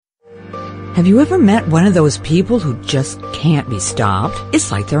Have you ever met one of those people who just can't be stopped?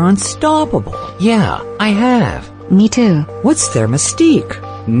 It's like they're unstoppable. Yeah, I have. Me too. What's their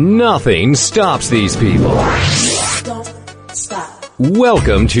mystique? Nothing stops these people. Don't stop.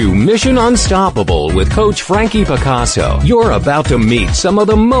 Welcome to Mission Unstoppable with Coach Frankie Picasso. You're about to meet some of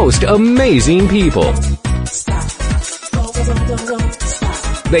the most amazing people. Stop. Don't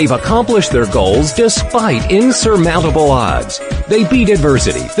stop. They've accomplished their goals despite insurmountable odds. They beat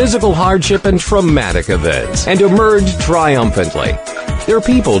adversity, physical hardship, and traumatic events, and emerged triumphantly. They're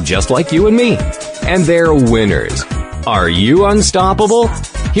people just like you and me, and they're winners. Are you unstoppable?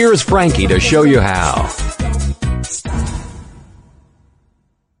 Here's Frankie to show you how.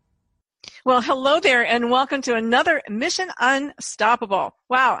 Well, hello there, and welcome to another Mission Unstoppable.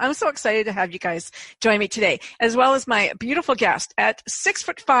 Wow, I'm so excited to have you guys join me today, as well as my beautiful guest. At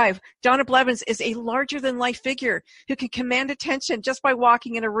 6'5", Donna Blevins is a larger-than-life figure who can command attention just by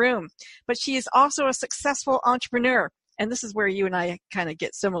walking in a room. But she is also a successful entrepreneur, and this is where you and I kind of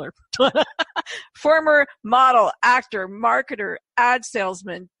get similar. Former model, actor, marketer, ad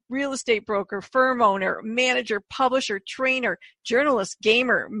salesman, real estate broker, firm owner, manager, publisher, trainer, journalist,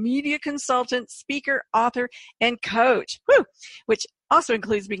 gamer, media consultant, speaker, author, and coach. Woo! Which also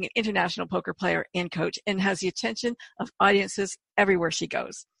includes being an international poker player and coach, and has the attention of audiences everywhere she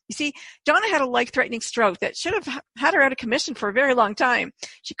goes. You see, Donna had a life-threatening stroke that should have had her out of commission for a very long time.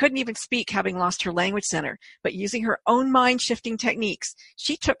 She couldn't even speak, having lost her language center. But using her own mind-shifting techniques,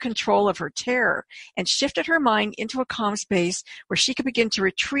 she took control of her terror and shifted her mind into a calm space where she could begin to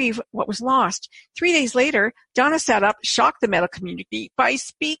retrieve what was lost. 3 days later, Donna sat up, shocked the medical community by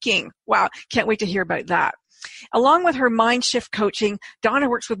speaking. Wow, can't wait to hear about that. Along with her mind shift coaching, Donna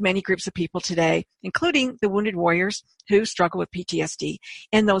works with many groups of people today, including the wounded warriors who struggle with PTSD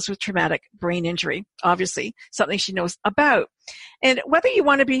and those with traumatic brain injury, obviously something she knows about. And whether you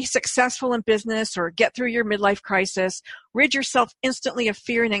want to be successful in business or get through your midlife crisis, rid yourself instantly of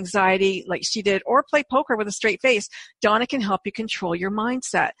fear and anxiety like she did, or play poker with a straight face, Donna can help you control your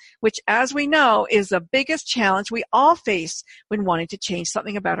mindset, which, as we know, is the biggest challenge we all face when wanting to change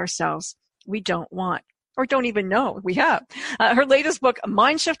something about ourselves we don't want, or don't even know we have. Her latest book,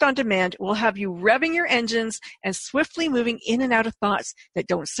 Mind Shift on Demand, will have you revving your engines and swiftly moving in and out of thoughts that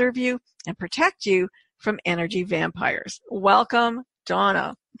don't serve you and protect you from energy vampires. Welcome,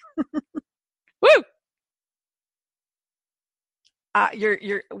 Donna. Woo!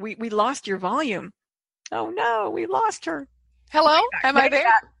 We lost your volume. Oh no, we lost her. Hello? Am I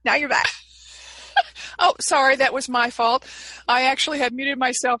there? Now you're back. Oh, sorry, that was my fault. I actually had muted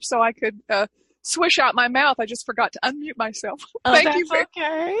myself so I could swish out my mouth. I just forgot to unmute myself. Oh, Thank that's you.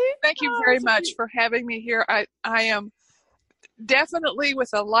 okay. Thank you very much for having me here. I am definitely with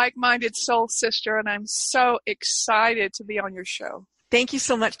a like-minded soul sister, and I'm so excited to be on your show. Thank you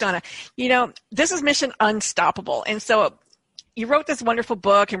so much, Donna. You know, this is Mission Unstoppable, and so you wrote this wonderful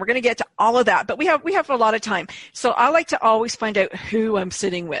book, and we're going to get to all of that, but we have a lot of time. So I like to always find out who I'm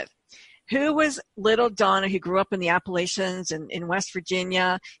sitting with. Who was little Donna, who grew up in the Appalachians and in West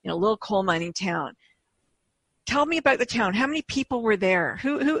Virginia, in a little coal mining town? Tell me about the town. How many people were there?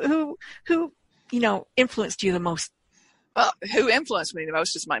 Who influenced you the most? Well, who influenced me the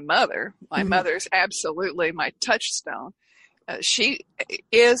most is my mother. My mother's absolutely my touchstone. She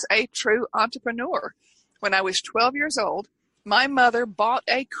is a true entrepreneur. When I was 12 years old, my mother bought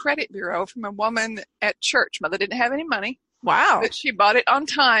a credit bureau from a woman at church. Mother didn't have any money. Wow. But she bought it on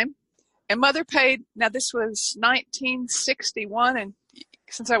time. And Mother paid, now this was 1961, and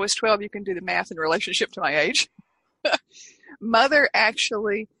since I was 12, you can do the math in relationship to my age. Mother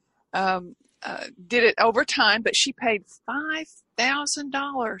actually did it over time, but she paid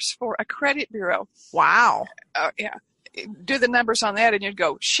 $5,000 for a credit bureau. Wow. Yeah. Do the numbers on that, and you'd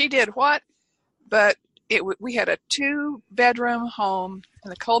go, she did what? But we had a 2-bedroom home in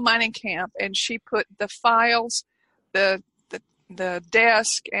the coal mining camp, and she put the files, the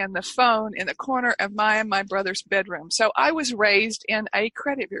desk and the phone in the corner of my and my brother's bedroom. So I was raised in a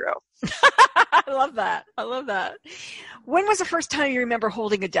credit bureau. I love that. I love that. When was the first time you remember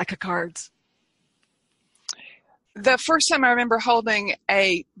holding a deck of cards? The first time I remember holding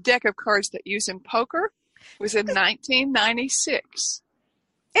a deck of cards that used in poker was in 1996.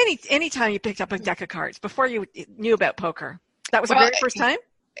 Any time you picked up a deck of cards before you knew about poker? That was the very first time?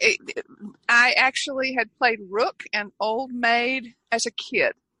 I actually had played Rook and Old Maid as a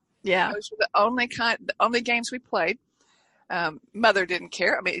kid. Yeah. Those were the only games we played. Mother didn't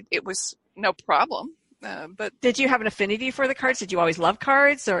care. I mean, it was no problem. But did you have an affinity for the cards? Did you always love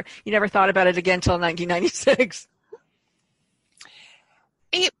cards, or you never thought about it again until 1996?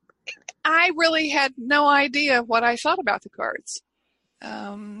 I really had no idea what I thought about the cards.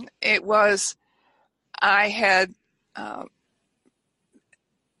 And It was, I had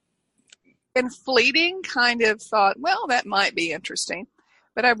in fleeting kind of thought, well, that might be interesting,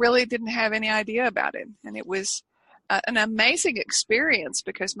 but I really didn't have any idea about it. And it was an amazing experience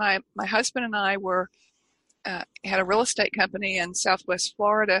because my husband and I were had a real estate company in Southwest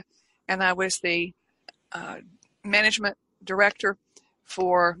Florida, and I was the management broker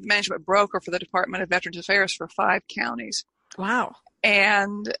for the Department of Veterans Affairs for 5 counties. Wow.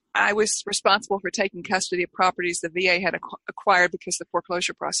 And I was responsible for taking custody of properties the VA had acquired because of the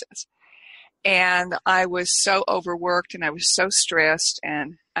foreclosure process. And I was so overworked and I was so stressed,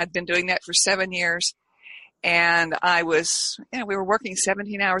 and I'd been doing that for 7 years. And we were working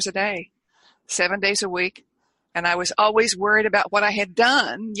 17 hours a day, 7 days a week. And I was always worried about what I had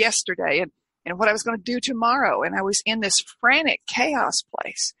done yesterday and what I was going to do tomorrow. And I was in this frantic chaos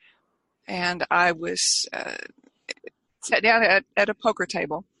place. And I was sat down at a poker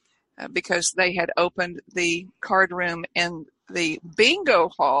table because they had opened the card room in the bingo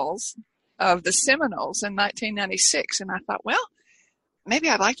halls of the Seminoles in 1996. And I thought, well, maybe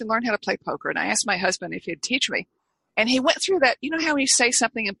I'd like to learn how to play poker. And I asked my husband if he'd teach me. And he went through that. You know how you say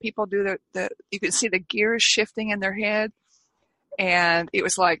something and people do you can see the gears shifting in their head? And it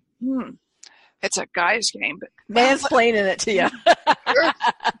was like, it's a guy's game. But mansplaining it to you.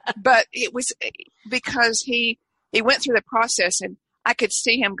 But it was because he went through the process, and I could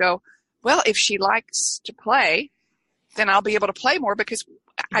see him go, well, if she likes to play, then I'll be able to play more, because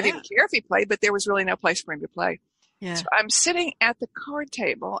I didn't care if he played, but there was really no place for him to play. Yeah. So I'm sitting at the card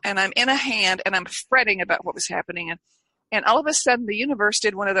table, and I'm in a hand, and I'm fretting about what was happening. And all of a sudden, the universe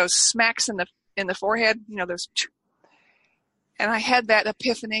did one of those smacks in the forehead, those. And I had that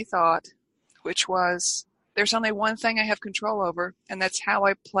epiphany thought, which was, there's only one thing I have control over, and that's how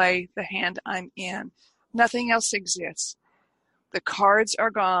I play the hand I'm in. Nothing else exists. The cards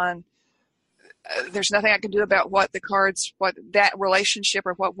are gone. There's nothing I can do about what that relationship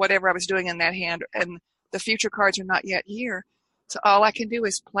or whatever I was doing in that hand. And the future cards are not yet here. So all I can do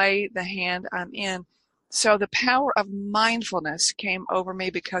is play the hand I'm in. So the power of mindfulness came over me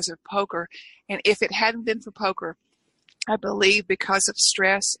because of poker. And if it hadn't been for poker, I believe because of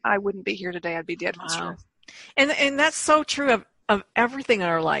stress, I wouldn't be here today. I'd be dead from stress. And that's so true of everything in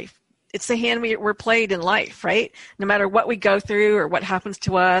our life. It's the hand we're played in life, right? No matter what we go through or what happens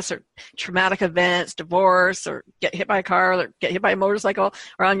to us, or traumatic events, divorce, or get hit by a car, or get hit by a motorcycle,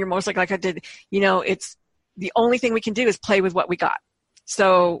 or on your motorcycle like I did, it's the only thing we can do is play with what we got.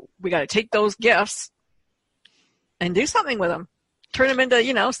 So we got to take those gifts and do something with them. Turn them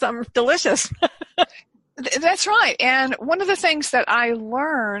into, something delicious. That's right. And one of the things that I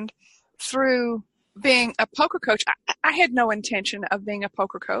learned through being a poker coach, I had no intention of being a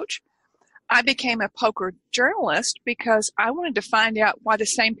poker coach. I became a poker journalist because I wanted to find out why the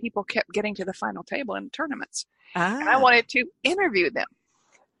same people kept getting to the final table in tournaments. And I wanted to interview them.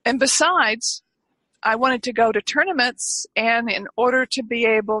 And besides, I wanted to go to tournaments, and in order to be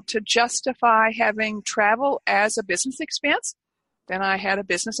able to justify having travel as a business expense, then I had a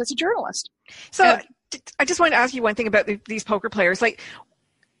business as a journalist. So I just wanted to ask you one thing about these poker players. Like,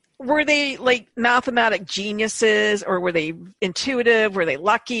 were they like mathematic geniuses, or were they intuitive? Were they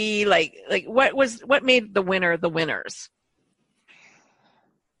lucky? Like what made the winner the winners?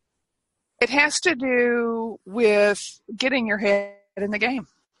 It has to do with getting your head in the game.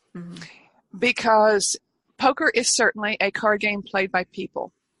 Mm-hmm. Because poker is certainly a card game played by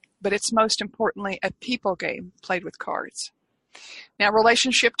people, but it's most importantly a people game played with cards. Now,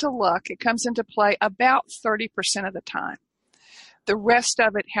 relationship to luck, it comes into play about 30% of the time. The rest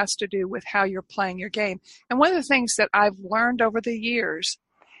of it has to do with how you're playing your game. And one of the things that I've learned over the years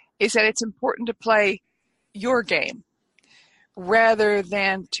is that it's important to play your game rather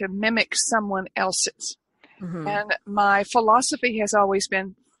than to mimic someone else's. Mm-hmm. And my philosophy has always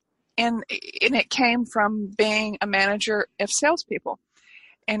been, and it came from being a manager of salespeople,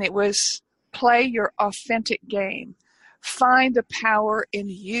 and it was play your authentic game. Find the power in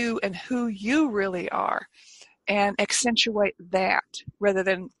you and who you really are, and accentuate that rather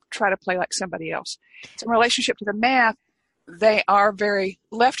than try to play like somebody else. So in relationship to the math, they are very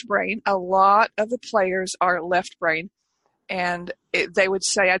left brain. A lot of the players are left brain. And they would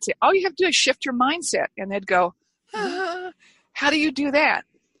say, I'd say, all you have to do is shift your mindset. And they'd go, how do you do that?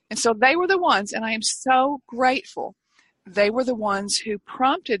 And so they were the ones, and I am so grateful, they were the ones who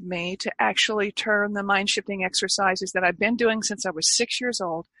prompted me to actually turn the mind-shifting exercises that I've been doing since I was 6 years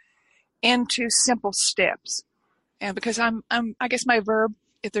old into simple steps. And because I guess my verb,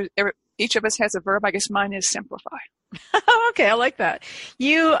 each of us has a verb, I guess mine is simplify. Okay, I like that.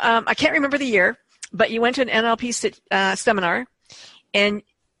 You, I can't remember the year, but you went to an NLP seminar, and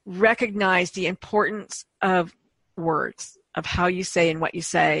recognize the importance of words, of how you say and what you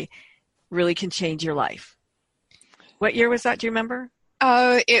say really can change your life. What year was that? Do you remember?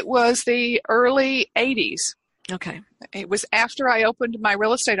 It was the early 80s. Okay. It was after I opened my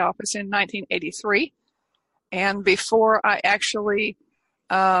real estate office in 1983 and before I actually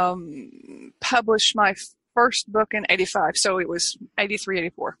published my first book in 85. So it was 83,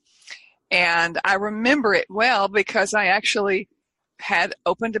 84. And I remember it well because I actually had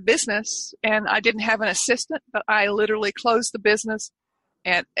opened a business and I didn't have an assistant, but I literally closed the business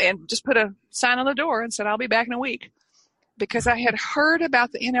and just put a sign on the door and said, I'll be back in a week, because I had heard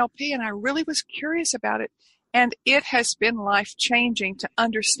about the NLP and I really was curious about it. And it has been life-changing to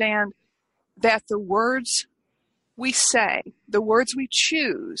understand that the words we say, the words we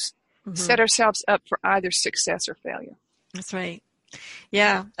choose, set ourselves up for either success or failure. That's right.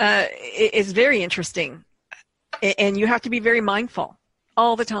 Yeah. It's very interesting. And you have to be very mindful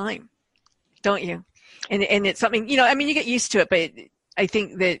all the time, don't you? And it's something, you get used to it, but I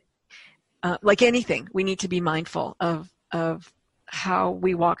think that like anything, we need to be mindful of how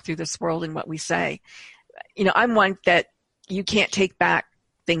we walk through this world and what we say. I'm one that you can't take back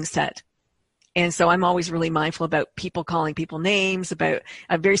things said. And so I'm always really mindful about people calling people names,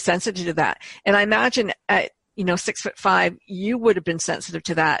 I'm very sensitive to that. And I imagine at, 6'5", you would have been sensitive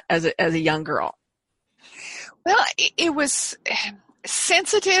to that as a young girl. Well, it was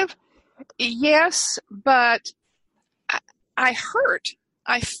sensitive, yes, but I hurt.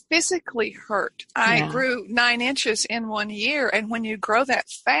 I physically hurt. I grew 9 inches in 1 year, and when you grow that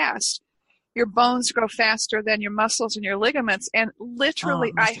fast, your bones grow faster than your muscles and your ligaments, and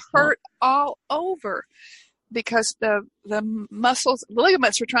literally I hurt all over because the muscles, the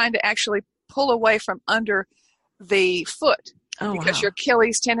ligaments were trying to actually pull away from under the foot because your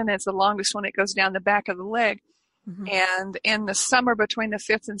Achilles tendon is the longest one. It goes down the back of the leg. Mm-hmm. And in the summer between the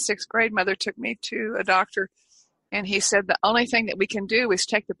 5th and 6th grade, Mother took me to a doctor, and he said the only thing that we can do is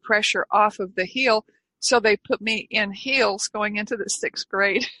take the pressure off of the heel. So they put me in heels going into the 6th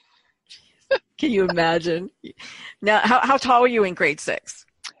grade. Can you imagine? Now, how tall were you in grade 6?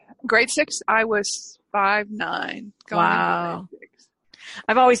 Grade 6, I was 5'9". Wow.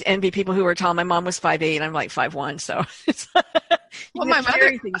 I've always envied people who were tall. My mom was 5'8". I'm like 5'1". So well, my mother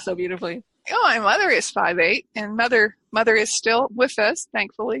carry things so beautifully. My mother is 5'8", and mother is still with us,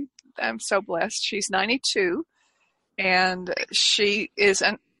 thankfully. I'm so blessed. She's 92, and she's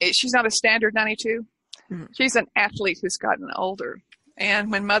not a standard 92. Mm-hmm. She's an athlete who's gotten older.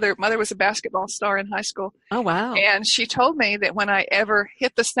 And when mother was a basketball star in high school. Oh, wow. And she told me that when I ever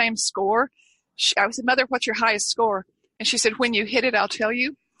hit the same score, I said, Mother, what's your highest score? And she said, when you hit it, I'll tell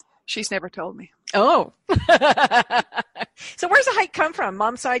you. She's never told me. Oh. So where's the height come from?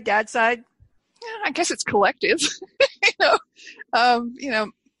 Mom's side, dad's side? Yeah, I guess it's collective.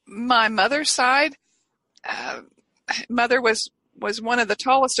 My mother's side, mother was one of the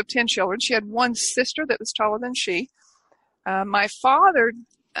tallest of 10 children. She had one sister that was taller than she. My father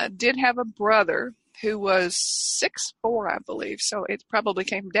did have a brother who was 6'4", I believe. So it probably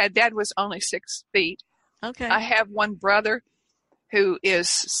came from Dad. Dad was only 6 feet. Okay. I have one brother who is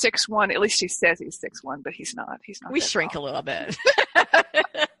 6'1". At least he says he's 6'1", but he's not. He's not. We shrink tall. A little bit.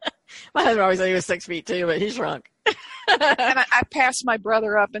 My husband always said he was 6 feet too, but he shrunk. And I passed my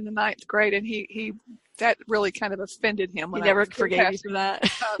brother up in the 9th grade, and he that really kind of offended him. He never forgave you for that.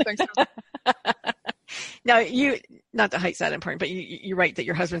 I don't think so. Now, not the height's that important, but you're right that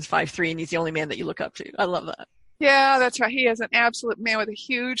your husband's 5'3", and he's the only man that you look up to. I love that. Yeah, that's right. He is an absolute man with a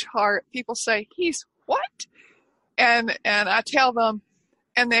huge heart. People say, he's what? And I tell them,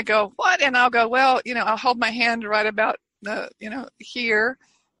 and they go, what? And I'll go, well, I'll hold my hand right about, here,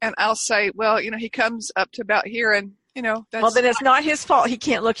 and I'll say, well, he comes up to about here, and, that's... Well, then it's not his fault. He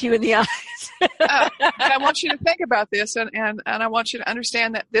can't look you in the eyes. But I want you to think about this, and I want you to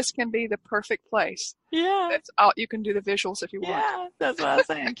understand that this can be the perfect place. Yeah. That's all. You can do the visuals if you want. Yeah, that's what I'm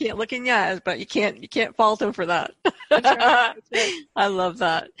saying. I can't look in your eyes, but you can't fault him for that. That's right. That's right. I love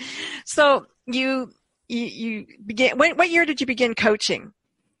that. So you began, what year did you begin coaching?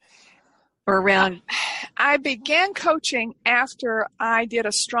 Or around? I began coaching after I did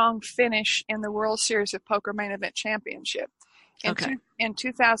a strong finish in the World Series of Poker Main Event Championship. In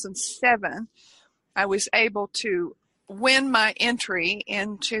 2007, I was able to win my entry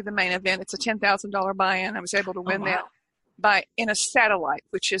into the main event. It's a $10,000 buy-in. I was able to win that in a satellite,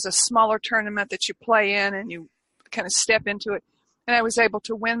 which is a smaller tournament that you play in and you kind of step into it. And I was able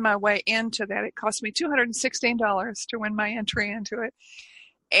to win my way into that. It cost me $216 to win my entry into it.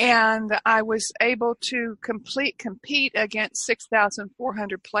 And I was able to compete against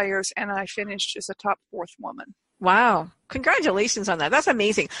 6,400 players, and I finished as a top 4th woman. Wow. Congratulations on that. That's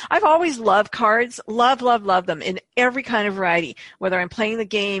amazing. I've always loved cards. Love, love, love them in every kind of variety, whether I'm playing the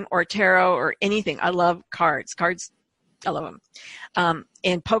game or tarot or anything. I love cards. Cards, I love them.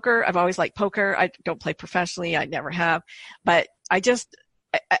 And poker, I've always liked poker. I don't play professionally. I never have. But I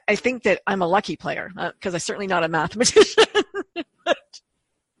think that I'm a lucky player because I'm certainly not a mathematician.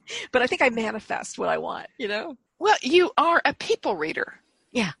 But I think I manifest what I want, you know? Well, you are a people reader.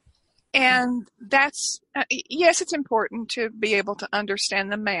 Yeah. And that's, yes, it's important to be able to understand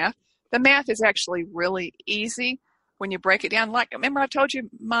the math. The math is actually really easy when you break it down. Like, remember I told you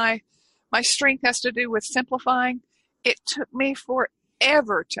my strength has to do with simplifying? It took me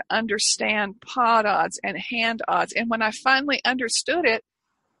forever to understand pot odds and hand odds. And when I finally understood it,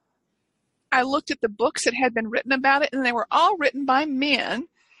 I looked at the books that had been written about it, and they were all written by men.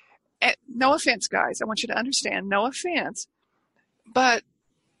 And no offense, guys. I want you to understand, no offense. But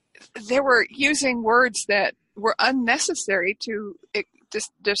they were using words that were unnecessary to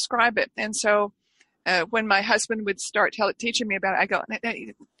describe it. And so when my husband would start teaching me about it, I go,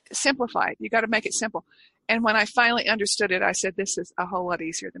 simplify it. You got to make it simple. And when I finally understood it, I said, this is a whole lot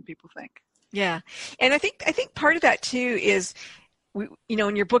easier than people think. Yeah. And I think part of that too is, you know,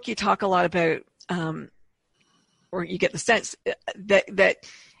 in your book, you talk a lot about, or you get the sense that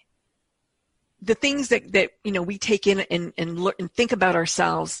the things that you know we take in and think about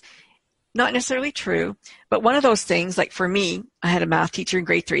ourselves, not necessarily true, but one of those things, like for me, I had a math teacher in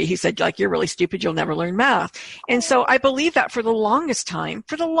grade 3. He said, like, you're really stupid, you'll never learn math. And so I believed that for the longest time,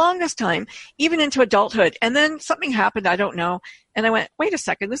 even into adulthood. And then something happened, I don't know. And I went, wait a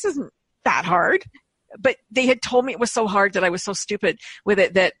second, this isn't that hard. But they had told me it was so hard that I was so stupid with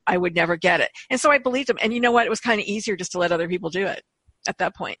it that I would never get it. And so I believed them. And you know what? It was kind of easier just to let other people do it at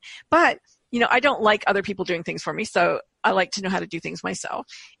that point. But you know, I don't like other people doing things for me, so I like to know how to do things myself.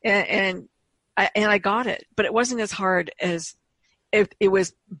 And I got it, but it wasn't as hard as if it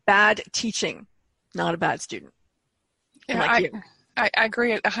was bad teaching, not a bad student. Yeah, like I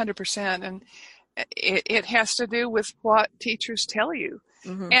agree 100%, and it has to do with what teachers tell you.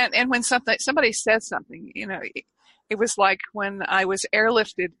 Mm-hmm. And when somebody says something, you know, it was like when I was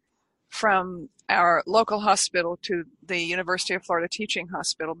airlifted from our local hospital to the University of Florida Teaching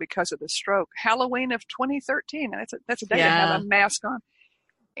Hospital because of the stroke. Halloween of 2013, and that's a day to have a mask on.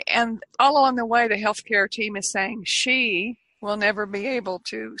 And all along the way, the healthcare team is saying she will never be able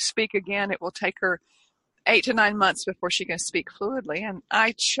to speak again. It will take her 8 to 9 months before she can speak fluidly. And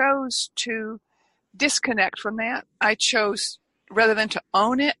I chose to disconnect from that. I chose, rather than to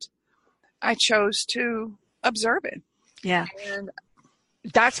own it, I chose to observe it. Yeah. And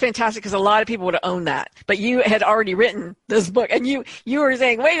that's fantastic because a lot of people would have owned that. But you had already written this book, and you were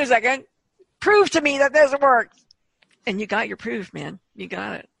saying, wait a second, prove to me that this works. And you got your proof, man. You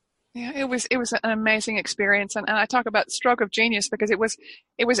got it. Yeah, it was an amazing experience. And I talk about stroke of genius because it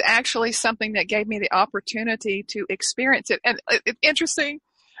was actually something that gave me the opportunity to experience it. And it's interesting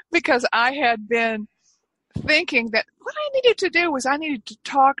because I had been thinking that what I needed to do was I needed to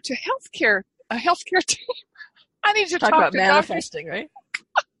talk to a healthcare team. I needed to talk about to manifesting, doctors. Right?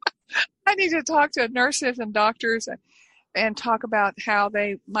 I need to talk to nurses and doctors and talk about how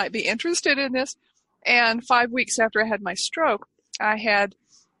they might be interested in this. And 5 weeks after I had my stroke, I had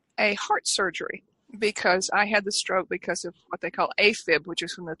a heart surgery because I had the stroke because of what they call AFib, which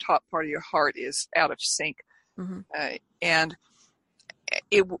is when the top part of your heart is out of sync. Mm-hmm. And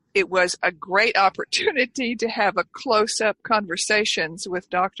it was a great opportunity to have a close-up conversations with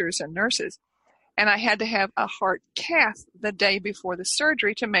doctors and nurses. And I had to have a heart cath the day before the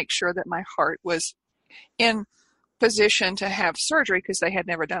surgery to make sure that my heart was in position to have surgery because they had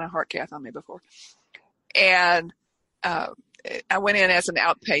never done a heart cath on me before. And I went in as an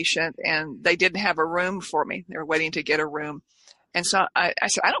outpatient, and they didn't have a room for me. They were waiting to get a room. And so I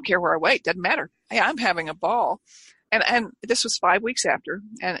said, I don't care where I wait. Doesn't matter. Hey, I'm having a ball. And this was 5 weeks after,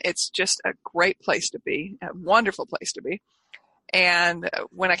 and it's just a great place to be, a wonderful place to be. And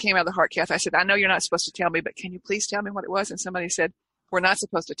when I came out of the heart cath, I said, I know you're not supposed to tell me, but can you please tell me what it was? And somebody said, we're not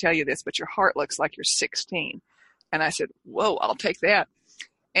supposed to tell you this, but your heart looks like you're 16. And I said, whoa, I'll take that.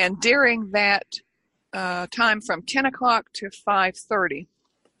 And during that time from 10 o'clock to 5:30,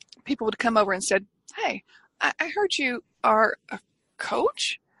 people would come over and said, hey, I heard you are a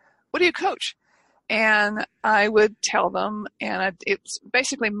coach. What do you coach? And I would tell them, and it's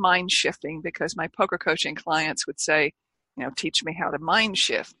basically mind shifting because my poker coaching clients would say, you know, teach me how to mind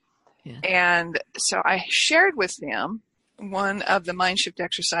shift. Yeah. And so I shared with them one of the mind shift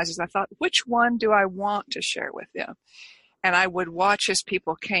exercises. I thought, which one do I want to share with them? And I would watch as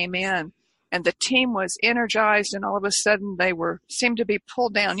people came in, and the team was energized, and all of a sudden they seemed to be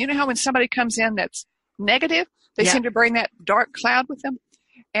pulled down. You know how when somebody comes in that's negative, They Yeah. seem to bring that dark cloud with them.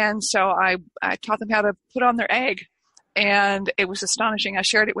 And so I taught them how to put on their egg. And it was astonishing. I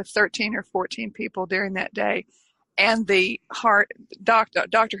shared it with 13 or 14 people during that day. And the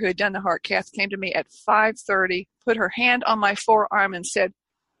doctor who had done the heart cath came to me at 5:30, put her hand on my forearm and said,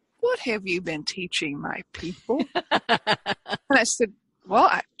 "What have you been teaching my people?" And I said, "Well,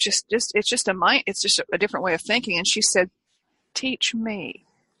 it's just a different way of thinking." And she said, "Teach me."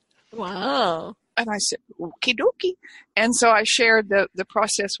 Wow. And I said, "Okie dokie." And so I shared the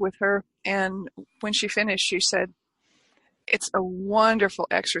process with her. And when she finished, she said, "It's a wonderful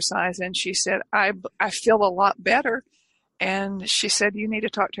exercise." And she said, I feel a lot better. And she said, "You need to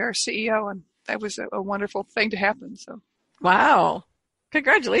talk to our CEO." And that was a wonderful thing to happen. So, Wow.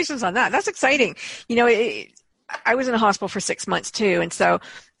 Congratulations on that. That's exciting. You know, I was in a hospital for 6 months too. And so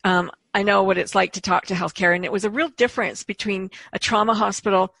I know what it's like to talk to healthcare. And it was a real difference between a trauma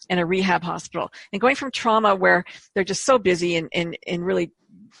hospital and a rehab hospital. And going from trauma, where they're just so busy and really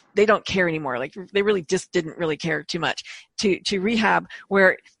they don't care anymore. Like they really just didn't really care too much, to rehab,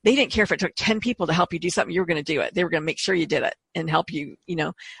 where they didn't care if it took 10 people to help you do something, you were going to do it. They were going to make sure you did it and help you,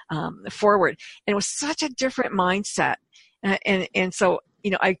 forward. And it was such a different mindset. And so,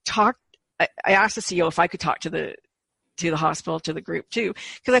 I asked the CEO if I could talk to the hospital, to the group too,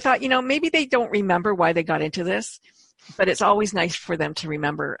 because I thought, maybe they don't remember why they got into this, but it's always nice for them to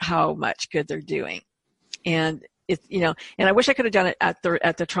remember how much good they're doing. And it's, and I wish I could have done it at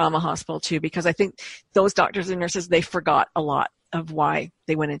the trauma hospital too, because I think those doctors and nurses, they forgot a lot of why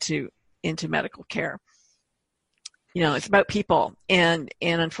they went into medical care. It's about people. And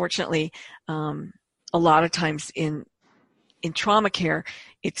unfortunately, a lot of times in trauma care,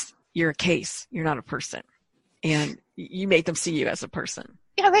 you're a case, you're not a person. And you make them see you as a person.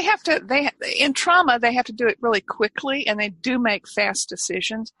 Yeah, in trauma, they have to do it really quickly, and they do make fast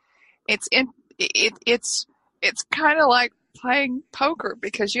decisions. It's kind of like playing poker,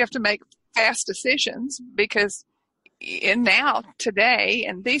 because you have to make fast decisions, because today,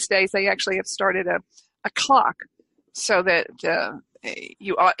 and these days, they actually have started a clock so that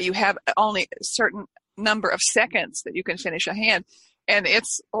you have only a certain number of seconds that you can finish a hand. And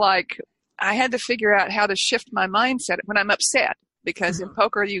it's like, I had to figure out how to shift my mindset when I'm upset, because in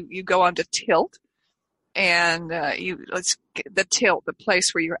poker you go on to tilt, and the tilt, the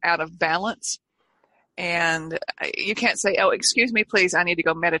place where you're out of balance, and you can't say, "Oh, excuse me, please, I need to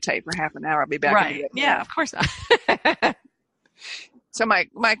go meditate for half an hour. I'll be back." Right? Yeah, of course not. So my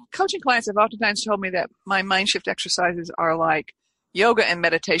coaching clients have oftentimes told me that my mind shift exercises are like yoga and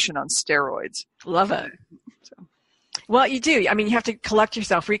meditation on steroids. Love it. Well, you do. I mean, you have to recollect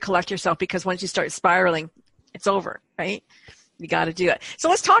yourself, because once you start spiraling, it's over, right? You got to do it. So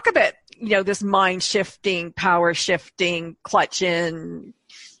let's talk about, this mind shifting, power shifting, clutching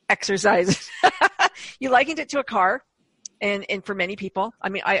exercise. You likened it to a car, and for many people, I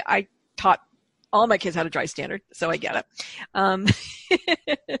mean, I taught all my kids how to drive standard, so I get it.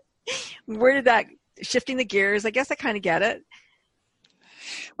 Where did that shifting the gears? I guess I kind of get it.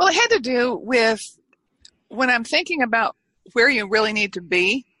 Well, it had to do with when I'm thinking about where you really need to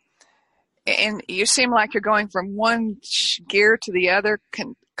be, and you seem like you're going from one gear to the other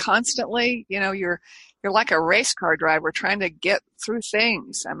constantly. You're like a race car driver trying to get through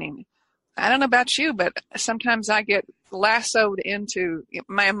things. I mean, I don't know about you, but sometimes I get lassoed into,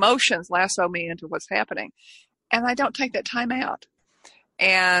 my emotions lasso me into what's happening, and I don't take that time out.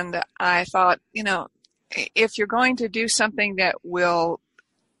 And I thought, if you're going to do something that will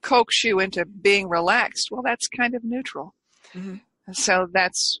coax you into being relaxed, well, that's kind of neutral. Mm-hmm. So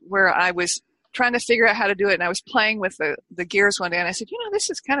that's where I was trying to figure out how to do it. And I was playing with the gears one day, and I said, this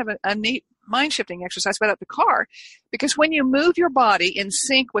is kind of a neat mind shifting exercise about the car, because when you move your body in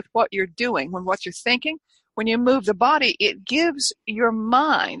sync with what you're doing, what you're thinking, when you move the body, it gives your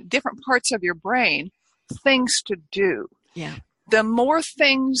mind, different parts of your brain, things to do. Yeah. The more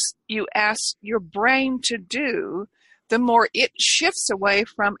things you ask your brain to do, the more it shifts away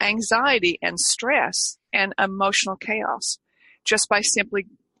from anxiety and stress and emotional chaos. Just by simply,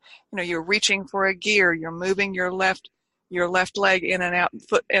 you're reaching for a gear, you're moving your left leg in and out,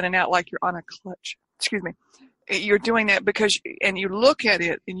 foot in and out, like you're on a clutch. Excuse me. You're doing that and you look at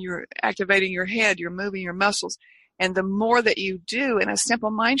it, and you're activating your head, you're moving your muscles. And the more that you do in a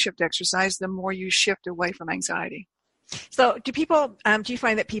simple mind shift exercise, the more you shift away from anxiety. So do you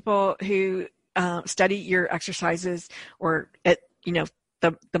find that people who study your exercises, or the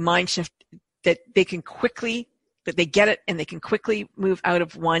mind shift, that they get it and they can quickly move out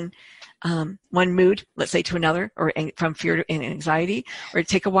of one mood, let's say, to another, or from fear to anxiety, or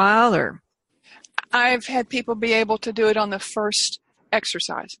take a while? Or I've had people be able to do it on the first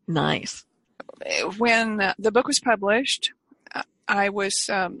exercise. Nice. when the book was published, I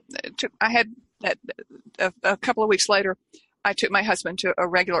had a couple of weeks later, I took my husband to a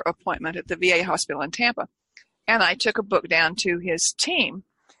regular appointment at the VA hospital in Tampa. And I took a book down to his team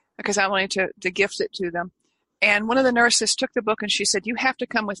because I wanted to gift it to them. And one of the nurses took the book and she said, "You have to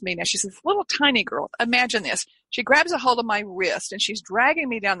come with me." Now, she's this little tiny girl. Imagine this. She grabs a hold of my wrist and she's dragging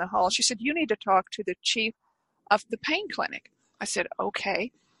me down the hall. She said, "You need to talk to the chief of the pain clinic." I said,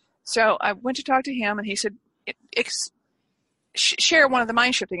 "Okay." So I went to talk to him and he said, "Share one of the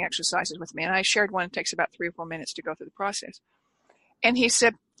mind shifting exercises with me." And I shared one. It takes about 3 or 4 minutes to go through the process. And he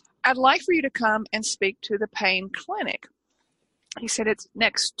said, "I'd like for you to come and speak to the pain clinic." He said, "It's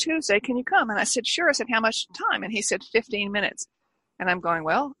next Tuesday. Can you come?" And I said, "Sure." I said, "How much time?" And he said, 15 minutes. And I'm going,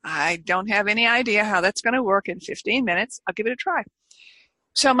 well, I don't have any idea how that's going to work in 15 minutes. I'll give it a try.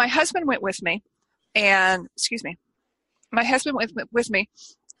 So my husband went with me and, my husband went with me.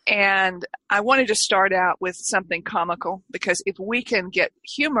 And I wanted to start out with something comical because if we can get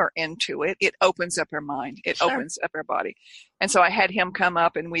humor into it, it opens up our mind. It opens up our body. And so I had him come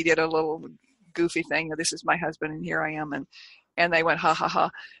up and we did a little goofy thing. This is my husband and here I am. And they went, ha, ha,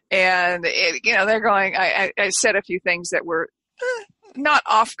 ha. And, they're going, I said a few things that were not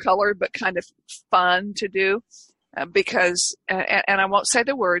off color, but kind of fun to do because, and I won't say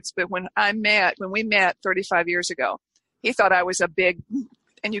the words, but when we met 35 years ago, he thought I was a big,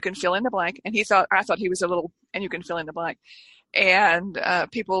 and you can fill in the blank. And I thought he was a little, and you can fill in the blank. And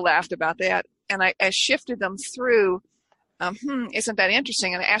people laughed about that. And I shifted them through, isn't that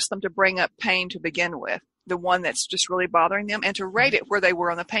interesting? And I asked them to bring up pain to begin with, the one that's just really bothering them, and to rate it where they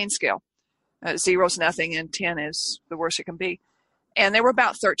were on the pain scale. 0's nothing and 10 is the worst it can be. And there were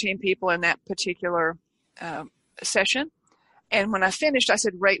about 13 people in that particular session. And when I finished, I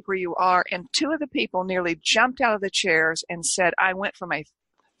said, "Rate where you are." And 2 of the people nearly jumped out of the chairs and said, "I went from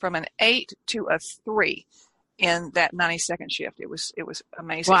an 8 to a 3 in that 90-second shift." It was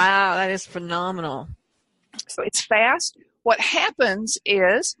amazing. Wow, that is phenomenal. So it's fast. What happens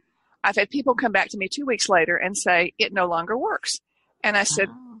is I've had people come back to me 2 weeks later and say, "It no longer works." And I said,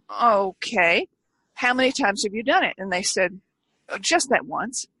 "Okay, how many times have you done it?" And they said, "Just that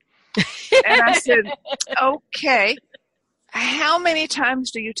once." And I said, "Okay, how many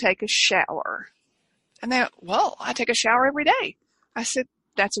times do you take a shower?" And they went, "Well, I take a shower every day." I said,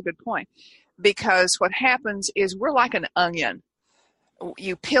 "That's a good point." Because what happens is we're like an onion.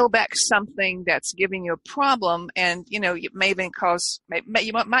 You peel back something that's giving you a problem and, it may even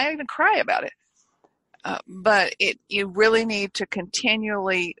you might even cry about it. But you really need to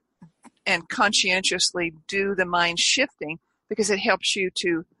continually and conscientiously do the mind shifting because it helps you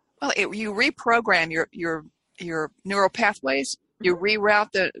to, you reprogram your neural pathways, you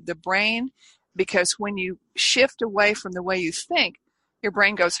reroute the brain, because when you shift away from the way you think, your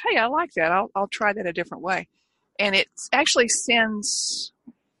brain goes, "Hey, I like that. I'll try that a different way." And it actually sends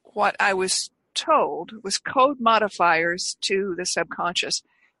what I was told was code modifiers to the subconscious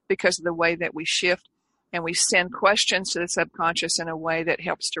because of the way that we shift, and we send questions to the subconscious in a way that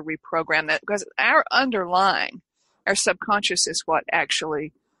helps to reprogram that, because our subconscious is what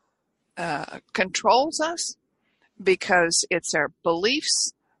actually controls us, because it's our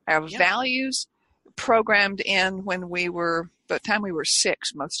beliefs, our values programmed in when by the time we were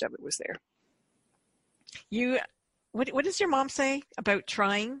 6, most of it was there. What does your mom say about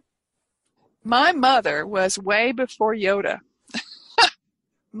trying? My mother was way before Yoda.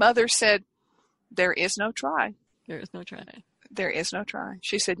 Mother said, "There is no try." There is no try. There is no try.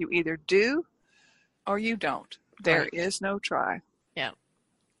 She said, "You either do or you don't. There is no try." Yeah.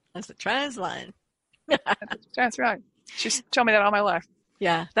 That's the tries line. That's right. She's told me that all my life.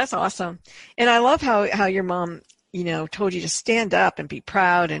 Yeah, that's awesome. And I love how your mom, told you to stand up and be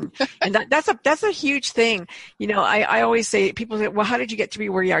proud. And that's a huge thing. I always say, people say, "Well, how did you get to be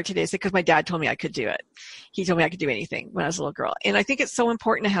where you are today?" I say, "Because my dad told me I could do it. He told me I could do anything when I was a little girl." And I think it's so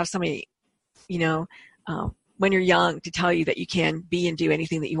important to have somebody, when you're young, to tell you that you can be and do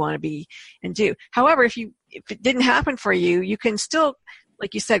anything that you want to be and do. However, if it didn't happen for you, you can still,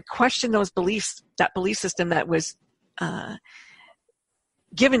 like you said, question those beliefs, that belief system that was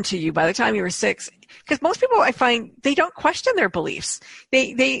given to you by the time you were 6. Because most people, I find, they don't question their beliefs.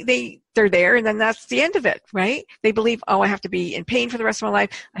 They're there, and then that's the end of it, right? They believe, I have to be in pain for the rest of my life.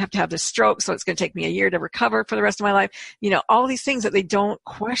 I have to have this stroke, so it's going to take me a year to recover for the rest of my life. All these things that they don't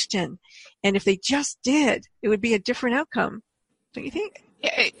question. And if they just did, it would be a different outcome. Don't you think?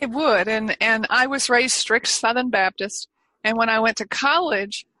 Yeah, it would. And I was raised strict Southern Baptist. And when I went to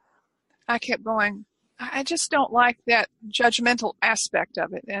college, I kept going, I just don't like that judgmental aspect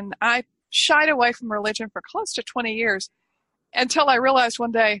of it. And I shied away from religion for close to 20 years until I realized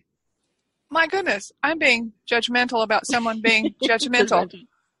one day, my goodness, I'm being judgmental about someone being judgmental.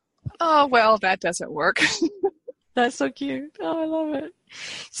 Oh, well, that doesn't work. That's so cute. Oh, I love it.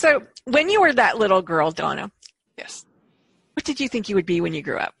 So when you were that little girl, Donna, Yes. what did you think you would be when you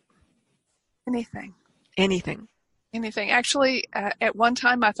grew up? Anything. Anything. Actually, at one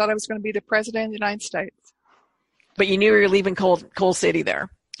time, I thought I was going to be the president of the United States. But you knew you were leaving Coal City there.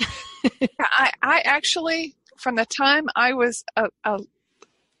 I actually, from the time I was a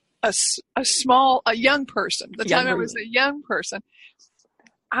young person, I was a young person,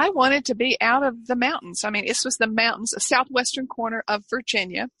 I wanted to be out of the mountains. I mean, this was the mountains, the southwestern corner of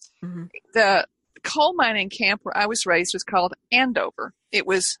Virginia. Mm-hmm. The coal mining camp where I was raised was called Andover. It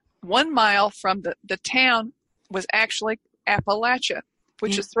was 1 mile from the town was actually Appalachia,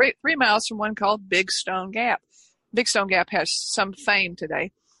 which is 3 miles from one called Big Stone Gap. Big Stone Gap has some fame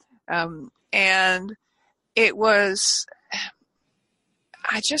today. And it was,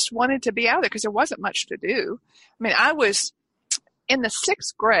 I just wanted to be out there because there wasn't much to do. I mean, I was in the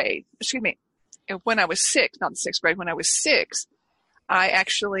 6th grade, when I was 6, not the 6th grade, when I was 6, I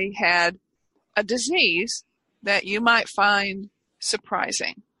actually had a disease that you might find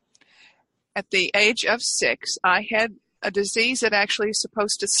surprising. At the age of 6, I had a disease that actually is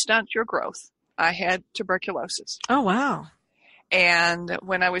supposed to stunt your growth. I had tuberculosis. Oh, wow. And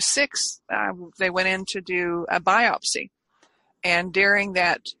when I was 6, they went in to do a biopsy. And during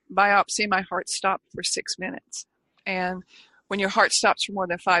that biopsy, my heart stopped for 6 minutes. And when your heart stops for more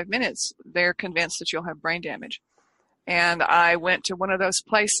than 5 minutes, they're convinced that you'll have brain damage. And I went to one of those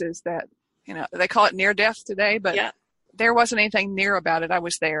places that, they call it near death today, but there wasn't anything near about it. I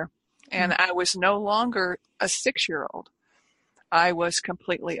was there. And I was no longer a 6-year-old. I was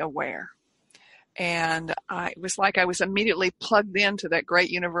completely aware. And it was like I was immediately plugged into that great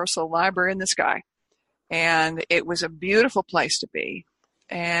universal library in the sky. And it was a beautiful place to be.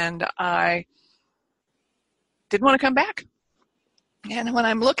 And I didn't want to come back. And when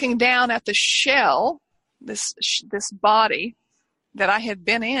I'm looking down at the shell, this body that I had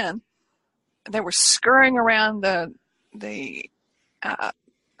been in, they were scurrying around the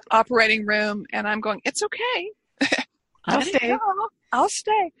operating room, and I'm going, it's okay. I'll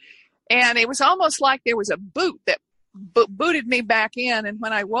stay. And it was almost like there was a boot that booted me back in. And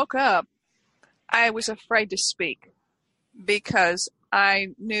when I woke up, I was afraid to speak because I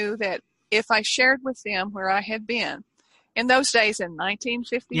knew that if I shared with them where I had been, in those days in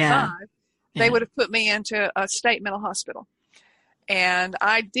 1955, they would have put me into a state mental hospital. And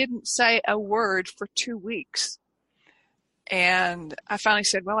I didn't say a word for 2 weeks. And I finally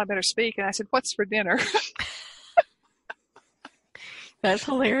said, well, I better speak. And I said, what's for dinner? That's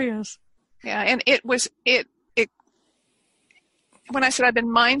hilarious. Yeah, and it when I said I've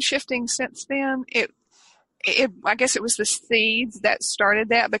been mind shifting since then, I guess it was the seeds that started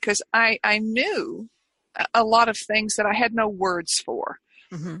that because I knew a lot of things that I had no words for.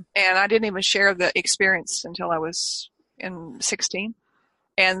 Mm-hmm. And I didn't even share the experience until I was in 16.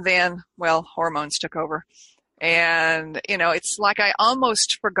 And then, hormones took over. And, it's like I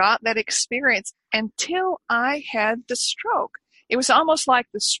almost forgot that experience until I had the stroke. It was almost like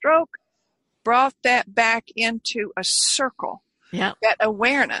the stroke brought that back into a circle, that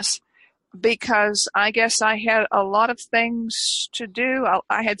awareness, because I guess I had a lot of things to do.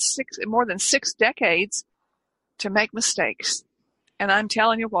 I had more than 6 decades to make mistakes. And I'm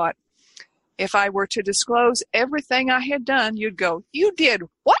telling you what, if I were to disclose everything I had done, you'd go, you did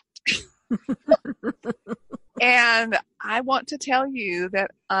what? And I want to tell you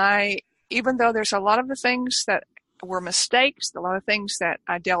that even though there's a lot of the things that were mistakes, a lot of things that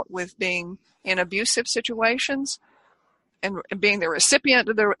I dealt with being in abusive situations and being the recipient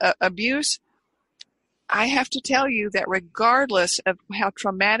of the abuse, I have to tell you that regardless of how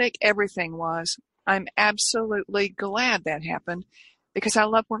traumatic everything was, I'm absolutely glad that happened because I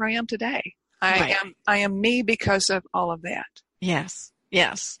love where I am today. I am me because of all of that. Yes.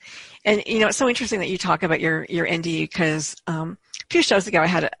 Yes. And, it's so interesting that you talk about your NDE because a few shows ago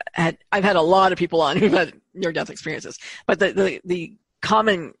I've had a lot of people on who've had near-death experiences, but the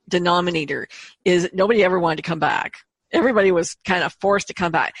common denominator is nobody ever wanted to come back. Everybody was kind of forced to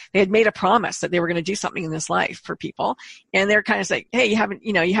come back. They had made a promise that they were going to do something in this life for people. And they're kind of saying, hey, you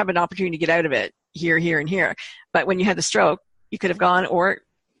have an opportunity to get out of it here, and here. But when you had the stroke, you could have gone or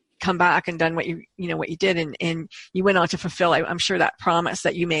come back and done what you did. And you went on to fulfill, I'm sure, that promise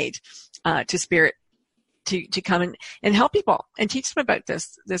that you made to Spirit to come and help people and teach them about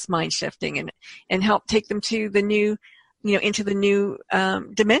this mind shifting and help take them to the new, into the new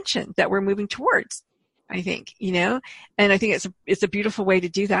dimension that we're moving towards, I think, and I think it's a beautiful way to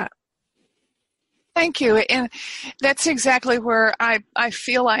do that. Thank you. And that's exactly where I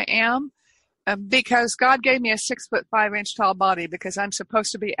feel I am. Because God gave me a 6'5" tall body because I'm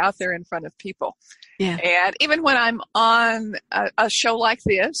supposed to be out there in front of people. Yeah. And even when I'm on a show like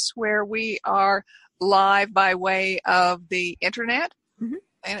this, where we are live by way of the internet,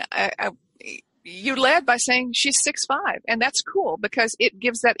 and you led by saying she's 6'5", and that's cool because it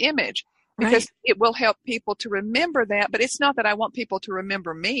gives that image. Because it will help people to remember that. But it's not that I want people to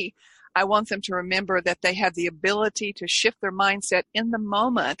remember me. I want them to remember that they have the ability to shift their mindset in the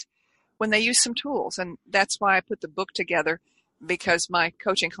moment when they use some tools. And that's why I put the book together, because my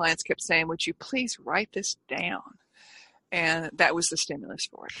coaching clients kept saying, would you please write this down? And that was the stimulus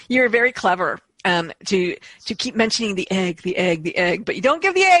for it. You're very clever to keep mentioning the egg, but you don't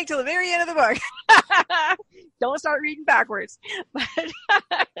give the egg till the very end of the book. Don't start reading backwards.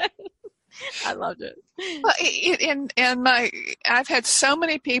 I loved it. Well, I've had so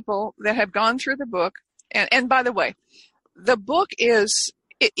many people that have gone through the book. And by the way, the book is,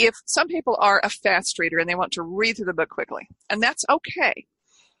 if some people are a fast reader and they want to read through the book quickly, and that's okay.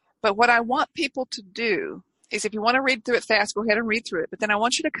 But what I want people to do is, if you want to read through it fast, go ahead and read through it. But then I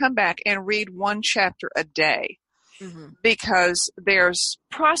want you to come back and read one chapter a day, because there's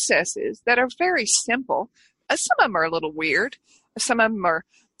processes that are very simple. Some of them are a little weird. Some of them are,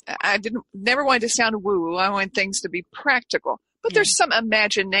 never wanted to sound woo-woo. I want things to be practical. But there's some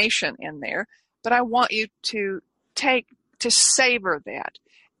imagination in there. But I want you to savor that,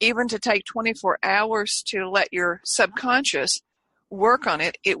 even to take 24 hours to let your subconscious work on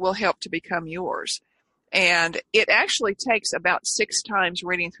it. It will help to become yours. And it actually takes about 6 times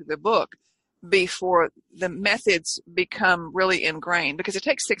reading through the book before the methods become really ingrained, because it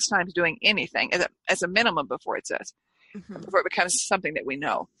takes 6 times doing anything as a minimum before it says. Before it becomes something that we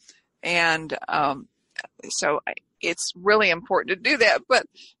know. And so it's really important to do that. But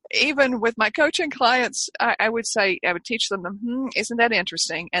even with my coaching clients, I would teach them, isn't that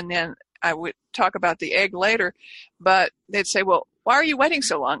interesting? And then I would talk about the egg later, but they'd say, well, why are you waiting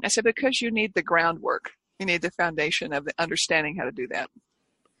so long? I said, because you need the groundwork. You need the foundation of understanding how to do that.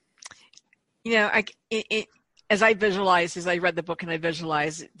 You know, as I read the book and I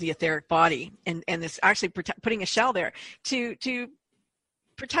visualized the etheric body, and it's actually putting a shell there to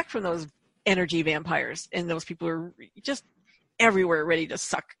protect from those energy vampires and those people who are just everywhere ready to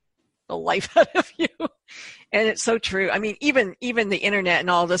suck the life out of you. And it's so true. I mean, even the internet and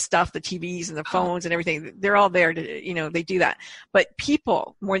all this stuff, the TVs and the phones and everything, they're all there to, they do that. But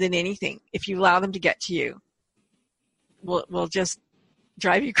people, more than anything, if you allow them to get to you, will just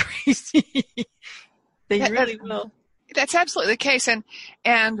drive you crazy. They really will. That's absolutely the case.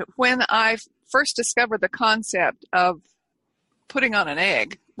 And when I first discovered the concept of putting on an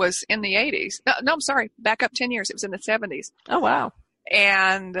egg was in the 80s. No, I'm sorry. Back up 10 years. It was in the 70s. Oh, wow.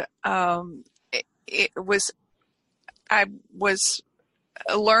 And I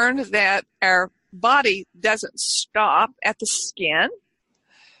learned that our body doesn't stop at the skin.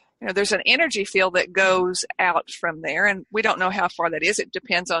 There's an energy field that goes out from there, and we don't know how far that is. It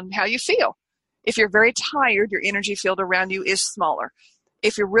depends on how you feel. If you're very tired, your energy field around you is smaller.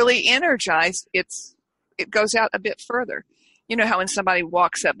 If you're really energized, it goes out a bit further. You know how when somebody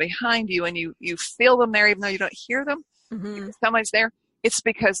walks up behind you and you feel them there even though you don't hear them? Mm-hmm. If somebody's there, it's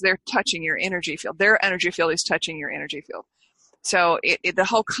because they're touching your energy field. Their energy field is touching your energy field. So the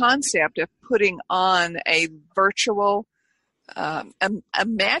whole concept of putting on a virtual,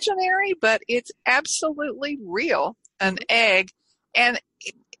 imaginary, but it's absolutely real, an egg, and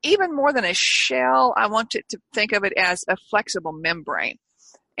even more than a shell, I want it to think of it as a flexible membrane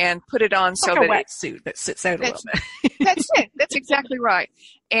and put it on so like that a wetsuit that sits out a little bit. That's it. That's exactly right.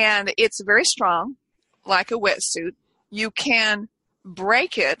 And it's very strong, like a wetsuit. You can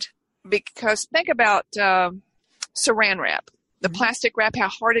break it because think about saran wrap, the plastic wrap, how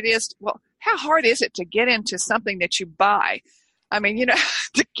hard it is. Well, how hard is it to get into something that you buy? I mean,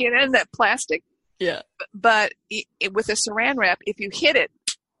 to get in that plastic. Yeah. But with a saran wrap, if you hit it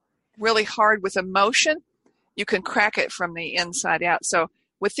really hard with emotion, you can crack it from the inside out. So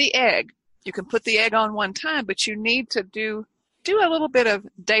with the egg, you can put the egg on one time, but you need to do a little bit of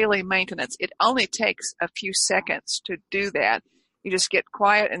daily maintenance. It only takes a few seconds to do that. You just get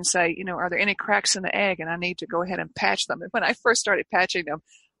quiet and say, are there any cracks in the egg? And I need to go ahead and patch them. And when I first started patching them,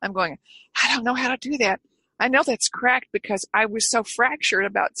 I'm going, I don't know how to do that. I know that's cracked because I was so fractured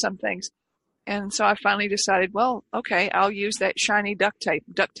about some things. And so I finally decided, well, okay, I'll use that shiny duct tape.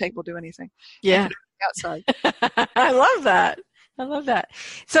 Duct tape will do anything. Yeah. Outside. I love that.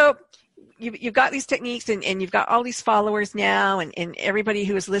 So you've got these techniques and you've got all these followers now and everybody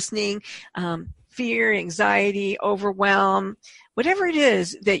who is listening, fear, anxiety, overwhelm, whatever it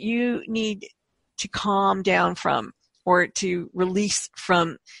is that you need to calm down from or to release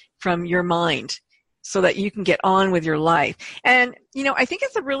from from your mind so that you can get on with your life. And, I think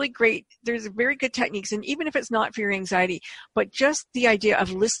it's there's very good techniques, and even if it's not for your anxiety, but just the idea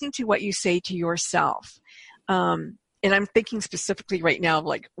of listening to what you say to yourself. And I'm thinking specifically right now of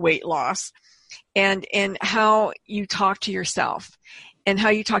like weight loss and how you talk to yourself and how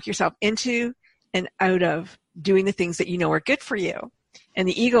you talk yourself into and out of doing the things that you know are good for you. And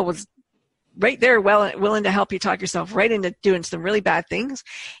the ego was right there, willing to help you talk yourself right into doing some really bad things.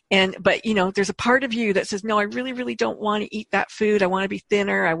 But there's a part of you that says, no, I really, really don't want to eat that food. I want to be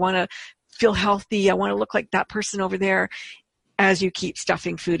thinner. I want to feel healthy. I want to look like that person over there, as you keep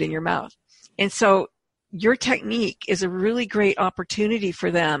stuffing food in your mouth. And so your technique is a really great opportunity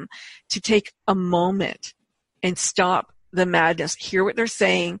for them to take a moment and stop the madness, hear what they're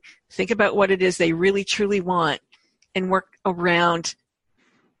saying, think about what it is they really, truly want, and work around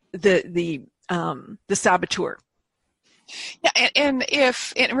the saboteur. Yeah, and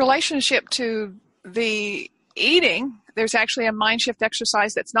if in relationship to the eating, there's actually a mind shift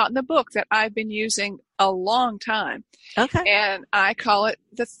exercise that's not in the book that I've been using a long time. Okay. And I call it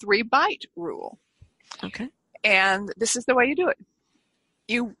the 3-bite rule. Okay. And this is the way you do it.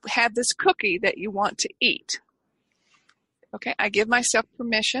 You have this cookie that you want to eat. Okay, I give myself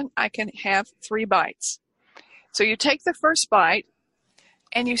permission. I can have 3 bites. So you take the first bite,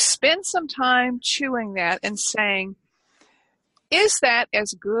 and you spend some time chewing that and saying, is that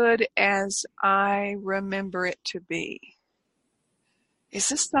as good as I remember it to be? Is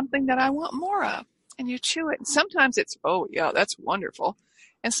this something that I want more of? And you chew it. And sometimes it's, oh, yeah, that's wonderful.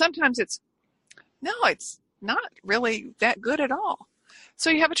 And sometimes it's, no, it's not really that good at all. So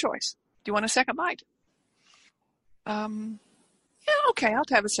you have a choice. Do you want a second bite? Yeah, okay, I'll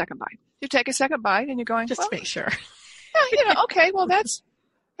have a second bite. You take a second bite and you're going, just well, to make sure. Yeah, okay, well, that's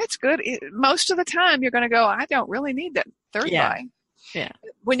good. Most of the time you're going to go, I don't really need that third bite. Yeah.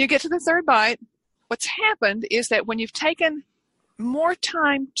 When you get to the third bite, what's happened is that when you've taken more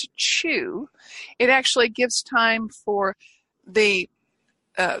time to chew, it actually gives time for the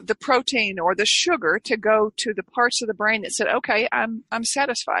protein or the sugar to go to the parts of the brain that said, okay, I'm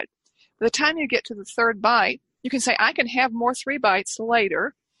satisfied. By the time you get to the third bite, you can say, I can have more 3 bites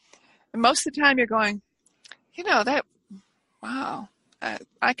later. And most of the time you're going, wow,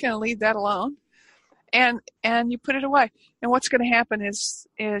 I can leave that alone. And you put it away. And what's going to happen is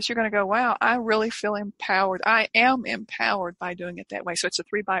you're going to go, wow, I really feel empowered. I am empowered by doing it that way. So it's a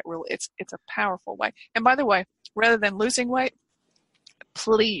 3-bite rule. It's a powerful way. And by the way, rather than losing weight,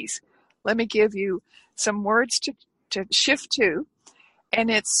 please let me give you some words to shift to. And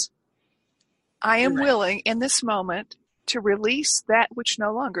it's, I am willing in this moment to release that which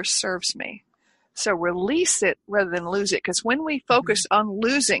no longer serves me. So release it rather than lose it. Because when we focus on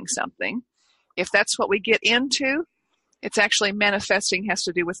losing something, if that's what we get into, it's actually manifesting, has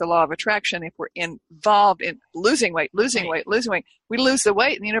to do with the law of attraction. If we're involved in losing weight, we lose the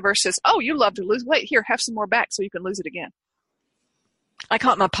weight and the universe says, oh, you love to lose weight. Here, have some more back so you can lose it again. I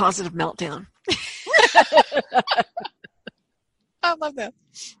call it my positive meltdown. I love that.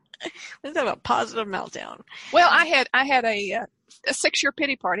 Let's have a positive meltdown. Well, I had a 6-year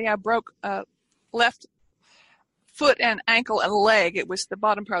pity party. I broke left foot and ankle and leg. It was the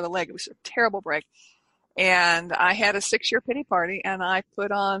bottom part of the leg. It was a terrible break. And I had a 6-year pity party, and I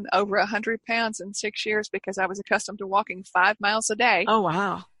put on over 100 pounds in 6 years because I was accustomed to walking 5 miles a day. Oh,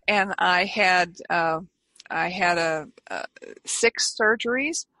 wow. And I had 6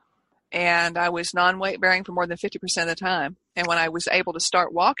 surgeries, and I was non-weight bearing for more than 50% of the time. And when I was able to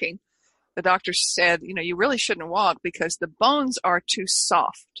start walking, the doctor said, you really shouldn't walk because the bones are too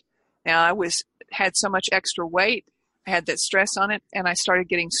soft. Now, I had so much extra weight, I had that stress on it, and I started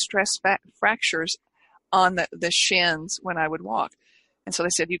getting stress fractures on the shins when I would walk. And so they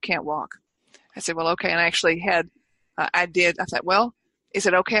said, you can't walk. I said, well, okay. And I actually had, I thought, well, is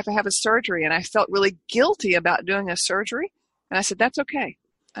it okay if I have a surgery? And I felt really guilty about doing a surgery. And I said, that's okay.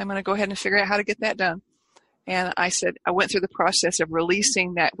 I'm going to go ahead and figure out how to get that done. And I said, I went through the process of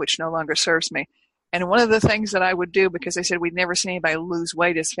releasing that which no longer serves me. And one of the things that I would do, because they said we'd never seen anybody lose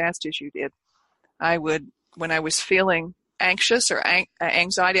weight as fast as you did, I would, when I was feeling anxious or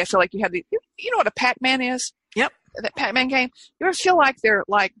anxiety, I feel like you have you know what a Pac-Man is? Yep. That Pac-Man game. You ever feel like they're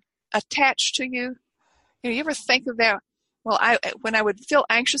like attached to you? You ever think of that? Well, when I would feel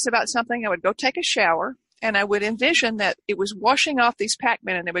anxious about something, I would go take a shower, and I would envision that it was washing off these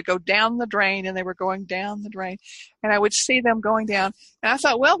Pac-Men, and they would go down the drain, and they were going down the drain, and I would see them going down. And I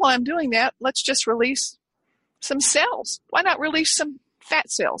thought, well, while I'm doing that, let's just release some cells. Why not release some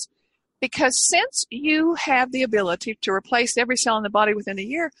fat cells? Because since you have the ability to replace every cell in the body within a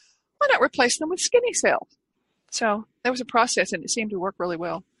year, why not replace them with skinny cells? So that was a process, and it seemed to work really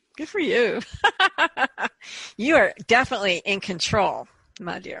well. Good for you. You are definitely in control,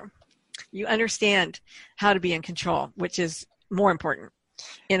 my dear. You understand how to be in control, which is more important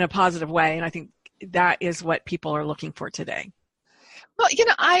in a positive way. And I think that is what people are looking for today. Well,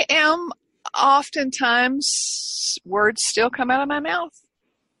 I am oftentimes, words still come out of my mouth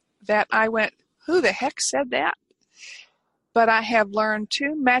that I went, who the heck said that? But I have learned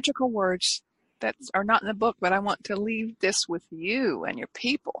 2 magical words that are not in the book, but I want to leave this with you and your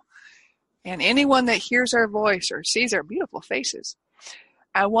people and anyone that hears our voice or sees our beautiful faces.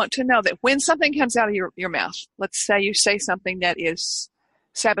 I want to know that when something comes out of your mouth, let's say you say something that is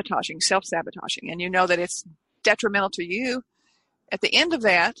sabotaging, self-sabotaging, and you know that it's detrimental to you, at the end of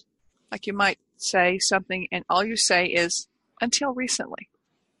that, like you might say something and all you say is, until recently.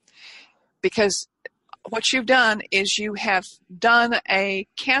 Because what you've done is you have done a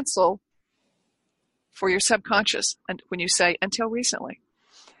cancel for your subconscious when you say, until recently.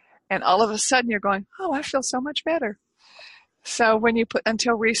 And all of a sudden you're going, oh, I feel so much better. So when you put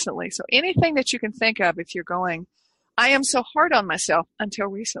until recently, so anything that you can think of, if you're going, I am so hard on myself until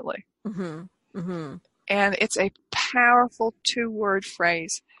recently. Mm-hmm. Mm-hmm. And it's a powerful 2-word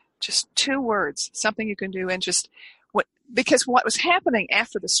phrase, just 2 words, something you can do. And because what was happening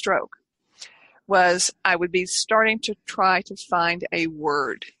after the stroke was I would be starting to try to find a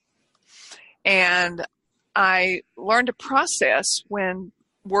word. And I learned a process when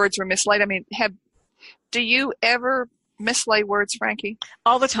words were mislaid. I mean, do you ever mislay words, Frankie?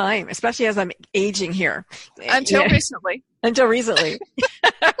 All the time, especially as I'm aging here. Until recently. Until recently.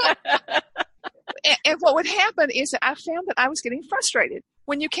 And what would happen is that I found that I was getting frustrated.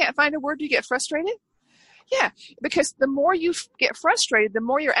 When you can't find a word, you get frustrated? Yeah, because the more you get frustrated, the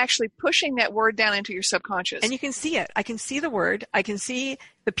more you're actually pushing that word down into your subconscious. And you can see it. I can see the word. I can see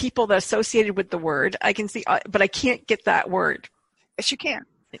the people that are associated with the word. I can see, but I can't get that word. Yes, you can.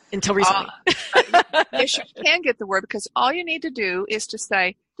 Until recently. Yes, you can get the word, because all you need to do is to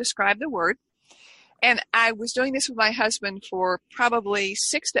say, describe the word. And I was doing this with my husband for probably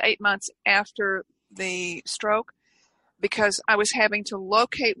 6 to 8 months after the stroke, because I was having to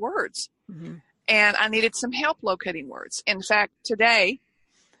locate words. Mm-hmm. And I needed some help locating words. In fact, today,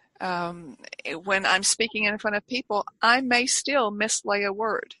 when I'm speaking in front of people, I may still mislay a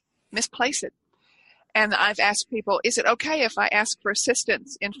word, misplace it. And I've asked people, is it okay if I ask for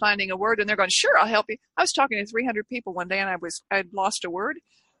assistance in finding a word? And they're going, sure, I'll help you. I was talking to 300 people one day, and I'd lost a word,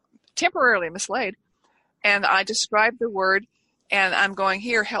 temporarily mislaid. And I described the word, and I'm going,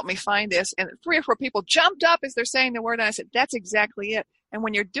 here, help me find this. And 3 or 4 people jumped up as they're saying the word, and I said, that's exactly it. And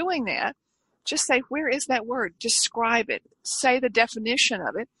when you're doing that, just say, where is that word? Describe it. Say the definition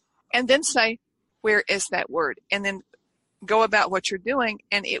of it, and then say, where is that word? And then go about what you're doing,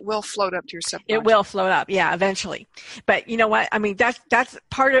 and it will float up to your subconscious. It will float up, yeah, eventually. But you know what? I mean, that's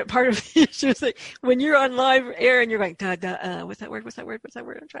part of the issue. Is that when you're on live air and you're going, what's that word? What's that word? What's that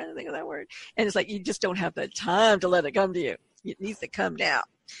word? I'm trying to think of that word. And it's like you just don't have the time to let it come to you. It needs to come down.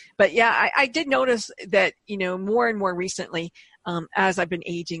 But yeah, I did notice that, more and more recently, as I've been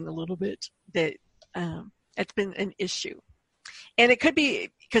aging a little bit, that it's been an issue. And it could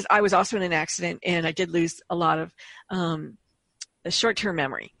be because I was also in an accident and I did lose a lot of the short-term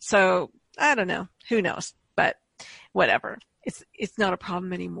memory. So I don't know. Who knows? But whatever. It's not a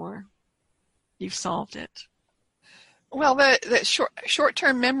problem anymore. You've solved it. Well, the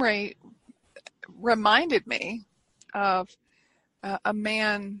short-term memory reminded me of a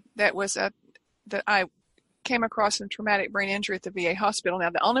man that I came across in traumatic brain injury at the VA hospital. Now,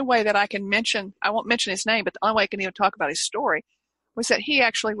 the only way that I won't mention his name, but the only way I can even talk about his story was that he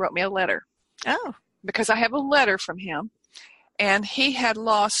actually wrote me a letter. Oh. Because I have a letter from him, and he had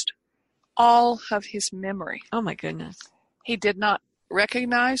lost all of his memory. Oh, my goodness. He did not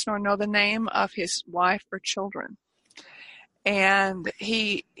recognize nor know the name of his wife or children. And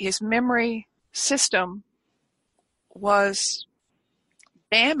his memory system was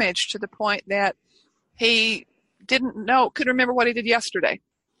damaged to the point that he couldn't remember what he did yesterday.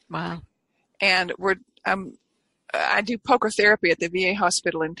 Wow. And I do poker therapy at the VA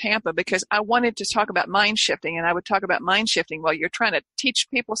hospital in Tampa because I wanted to talk about mind shifting, and I would talk about mind shifting while you're trying to teach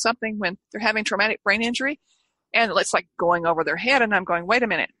people something when they're having traumatic brain injury, and it's like going over their head, and I'm going, wait a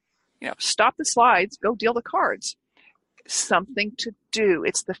minute, stop the slides, go deal the cards. Something to do.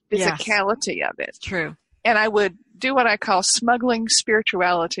 It's the physicality of it. True. And I would do what I call smuggling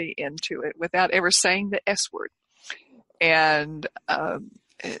spirituality into it without ever saying the S word. And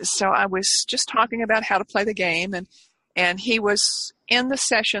so I was just talking about how to play the game, and he was in the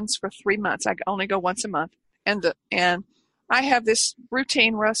sessions for 3 months. I only go once a month. And I have this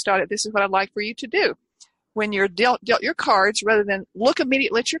routine where I started, this is what I'd like for you to do. when you're dealt your cards, rather than look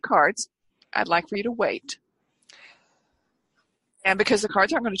immediately at your cards, I'd like for you to wait. And because the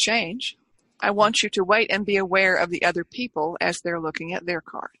cards aren't going to change, I want you to wait and be aware of the other people as they're looking at their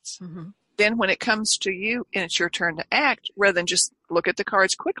cards. Mm-hmm. Then when it comes to you and it's your turn to act, rather than just look at the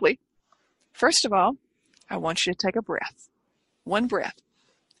cards quickly, first of all, I want you to take a breath. One breath.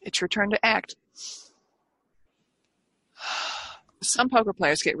 It's your turn to act. Some poker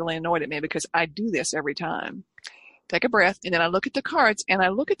players get really annoyed at me because I do this every time. Take a breath, and then I look at the cards, and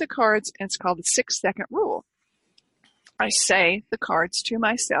it's called the 6-second rule. I say the cards to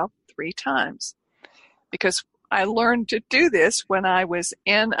myself 3 times because I learned to do this when I was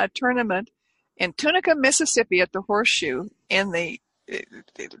in a tournament in Tunica, Mississippi at the Horseshoe 15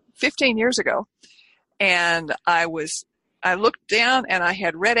 years ago. And I looked down and I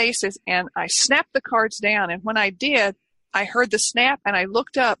had red aces and I snapped the cards down. And when I did, I heard the snap and I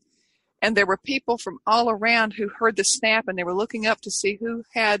looked up and there were people from all around who heard the snap and they were looking up to see who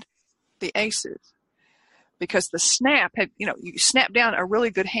had the aces. Because the snap had, you snap down a really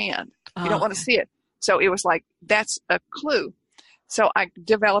good hand. You don't want to see it. So it was like, that's a clue. So I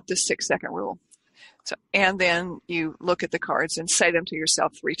developed the 6-second rule. And then you look at the cards and say them to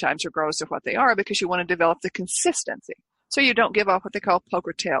yourself 3 times regardless of what they are because you want to develop the consistency. So you don't give off what they call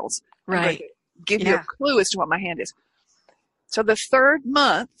poker tells. Right. Give you a clue as to what my hand is. So the 3rd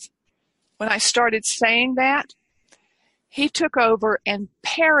month, when I started saying that, he took over and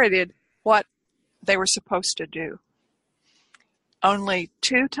parroted what they were supposed to do. Only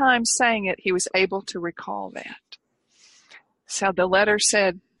 2 times saying it, he was able to recall that. So the letter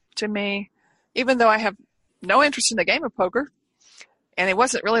said to me, even though I have no interest in the game of poker, and it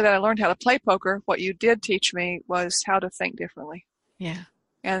wasn't really that I learned how to play poker, what you did teach me was how to think differently. Yeah.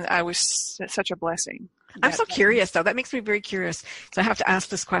 And I was such a blessing. I'm so curious, though. That makes me very curious. So I have to ask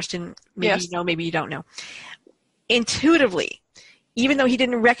this question. Maybe Yes. you know, maybe you don't know. Intuitively, even though he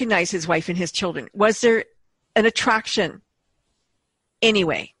didn't recognize his wife and his children, was there an attraction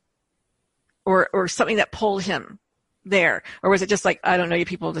anyway? Or something that pulled him there? Or was it just like, I don't know you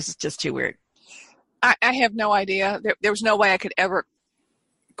people, this is just too weird? I have no idea. There was no way I could ever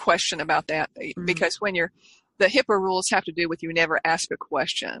question about that because when the HIPAA rules have to do with you never ask a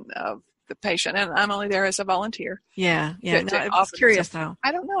question of the patient, and I'm only there as a volunteer. Yeah. I was curious though.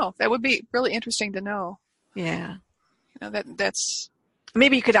 I don't know. That would be really interesting to know. Yeah. That's.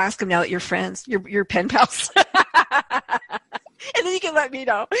 Maybe you could ask him now that you're friends, you're pen pals, and then you can let me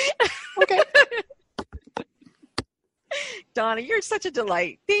know. Okay. Donna, you're such a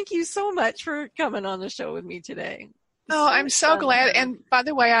delight. Thank you so much for coming on the show with me today. Oh, I'm so glad. And by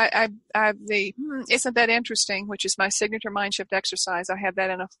the way, I have the Isn't That Interesting, which is my signature mind shift exercise. I have that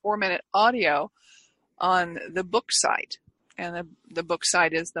in a 4-minute audio on the book site. And the book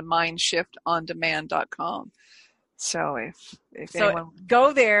site is themindshiftondemand.com. So if anyone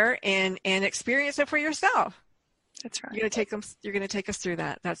go there and experience it for yourself. That's right. You're going to take us through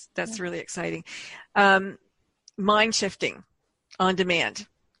that. That's really exciting. Mind shifting on demand.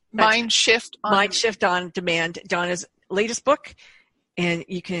 Mind Shift on Demand, Donna's latest book, and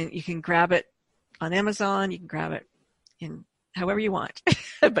you can grab it on Amazon. You can grab it in however you want,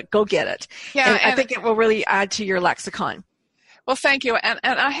 but go get it. Yeah, and I think it will really add to your lexicon. Well, thank you. And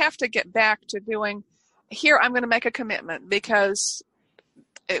I have to get back to doing. Here, I'm going to make a commitment because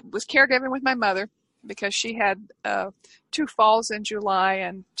it was caregiving with my mother because she had 2 falls in July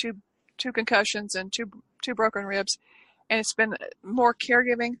and two concussions and two broken ribs. And it's been more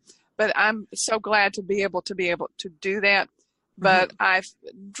caregiving, but I'm so glad to be able to do that. But I've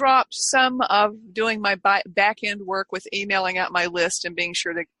dropped some of doing my back end work with emailing out my list and being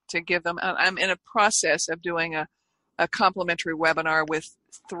sure to give them. I'm in a process of doing a complimentary webinar with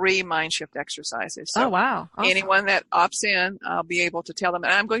 3 mind shift exercises. So wow. Awesome. Anyone that opts in, I'll be able to tell them,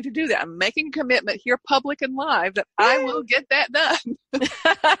 and I'm going to do that. I'm making a commitment here, public and live, that I will get that done.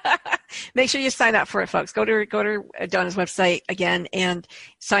 Make sure you sign up for it, folks. Go to Donna's website again and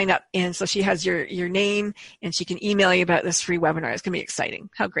sign up. And so she has your name, and she can email you about this free webinar. It's going to be exciting.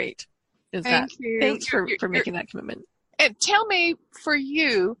 How great is that? Thank you. Thanks for making that commitment. And tell me, for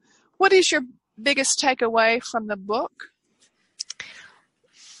you, what is your biggest takeaway from the book?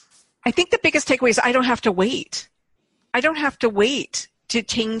 I think the biggest takeaway is I don't have to wait. I don't have to wait to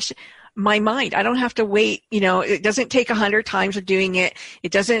change my mind. I don't have to wait. It doesn't take 100 times of doing it.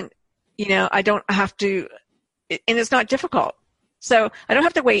 It doesn't, I don't have to, and it's not difficult. So I don't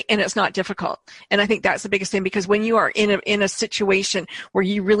have to wait, and it's not difficult. And I think that's the biggest thing, because when you are in a situation where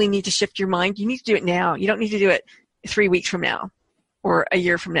you really need to shift your mind, you need to do it now. You don't need to do it 3 weeks from now or a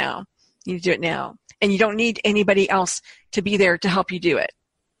year from now. You need to do it now. And you don't need anybody else to be there to help you do it.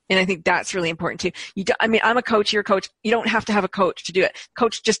 And I think that's really important too. I mean, I'm a coach, you're a coach. You don't have to have a coach to do it.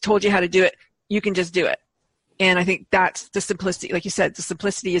 Coach just told you how to do it. You can just do it. And I think that's the simplicity. Like you said, the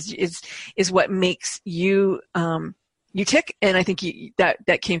simplicity is what makes you, you tick. And I think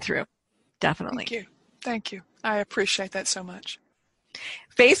that came through. Definitely. Thank you. Thank you. I appreciate that so much.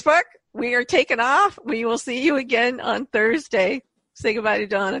 Facebook, we are taking off. We will see you again on Thursday. Say goodbye to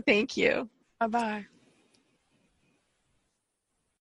Donna. Thank you. Bye-bye.